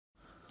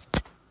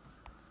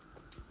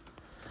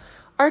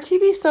Our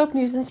TV soap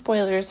news and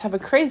spoilers have a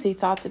crazy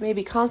thought that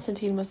maybe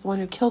Konstantin was the one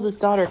who killed his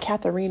daughter,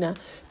 Catharina.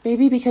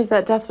 Maybe because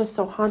that death was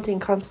so haunting,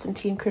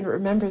 Konstantin couldn't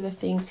remember the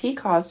things he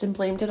caused and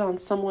blamed it on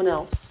someone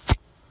else.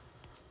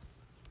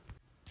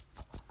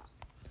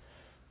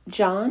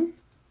 John?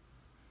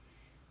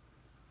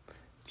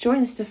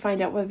 Join us to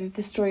find out whether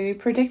the story we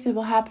predicted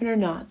will happen or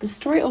not. The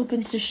story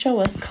opens to show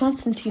us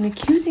Konstantin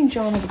accusing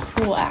John of a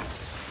cruel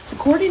act.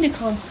 According to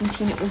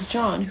Konstantin, it was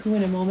John who,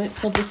 in a moment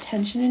filled with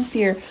tension and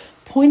fear,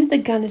 pointed the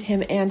gun at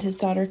him and his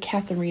daughter,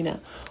 Catharina.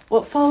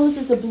 What follows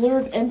is a blur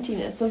of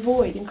emptiness, a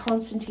void in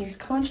Konstantin's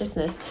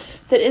consciousness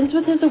that ends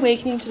with his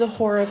awakening to the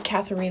horror of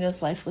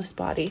Catharina's lifeless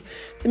body.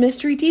 The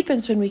mystery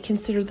deepens when we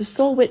consider the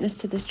sole witness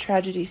to this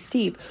tragedy,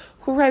 Steve,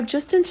 who arrived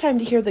just in time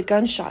to hear the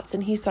gunshots,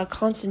 and he saw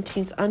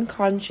Konstantin's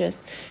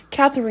unconscious,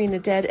 Catharina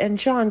dead, and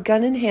John,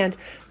 gun in hand,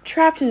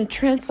 trapped in a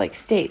trance-like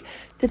state.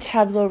 The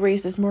tableau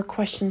raises more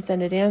questions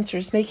than it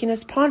answers, making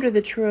us ponder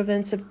the true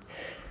events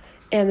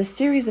and the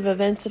series of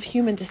events of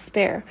human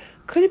despair.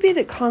 Could it be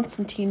that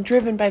Konstantin,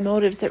 driven by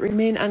motives that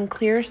remain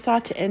unclear,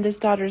 sought to end his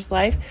daughter's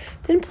life,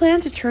 then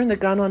planned to turn the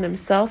gun on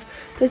himself?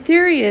 The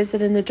theory is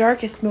that in the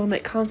darkest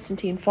moment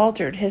Konstantin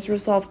faltered, his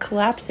resolve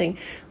collapsing,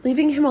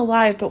 leaving him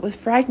alive but with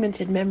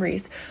fragmented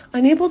memories,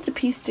 unable to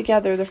piece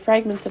together the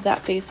fragments of that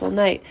fateful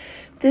night.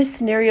 This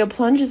scenario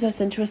plunges us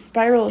into a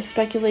spiral of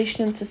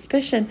speculation and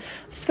suspicion,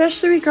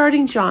 especially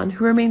regarding John,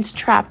 who remains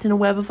trapped in a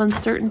web of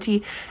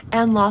uncertainty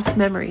and lost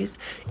memories.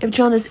 If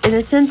John is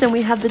innocent, then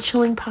we have the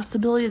chilling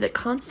possibility that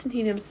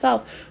Konstantin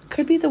himself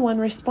could be the one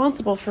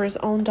responsible for his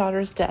own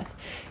daughter's death.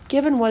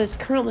 Given what is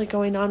currently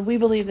going on, we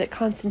believe that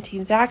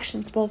Konstantin's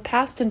actions, both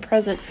past and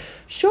present,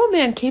 show a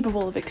man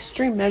capable of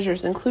extreme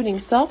measures, including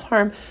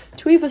self-harm,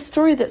 to weave a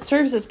story that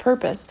serves his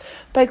purpose.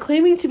 By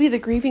claiming to be the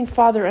grieving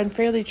father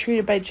unfairly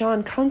treated by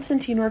John,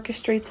 Konstantin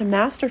orchestrates a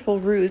masterful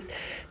ruse,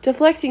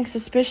 deflecting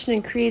suspicion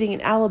and creating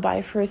an alibi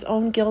for his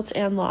own guilt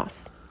and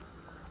loss.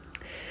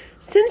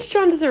 Since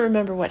John doesn't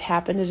remember what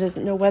happened and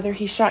doesn't know whether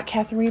he shot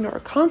Catharina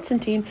or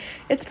Konstantin,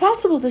 it's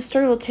possible the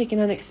story will take an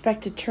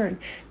unexpected turn.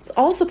 It's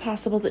also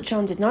possible that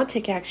John did not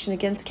take action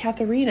against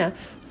Catharina,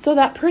 so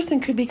that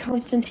person could be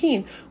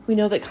Konstantin. We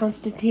know that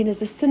Konstantin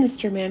is a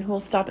sinister man who will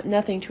stop at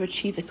nothing to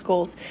achieve his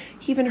goals.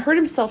 He even hurt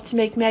himself to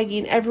make Maggie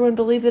and everyone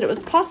believe that it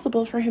was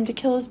possible for him to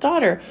kill his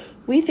daughter.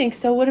 We think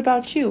so. What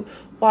about you?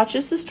 Watch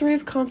as the story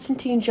of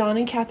Konstantin, John,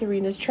 and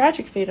Catharina's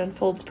tragic fate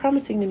unfolds,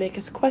 promising to make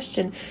us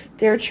question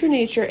their true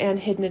nature and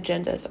hidden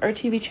agendas. Our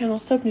TV channel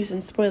Soap News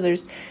and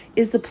Spoilers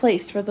is the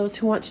place for those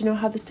who want to know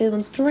how the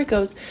Salem story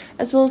goes,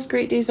 as well as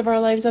great Days of Our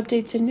Lives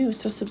updates and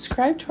news. So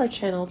subscribe to our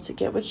channel to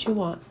get what you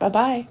want.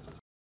 Bye-bye.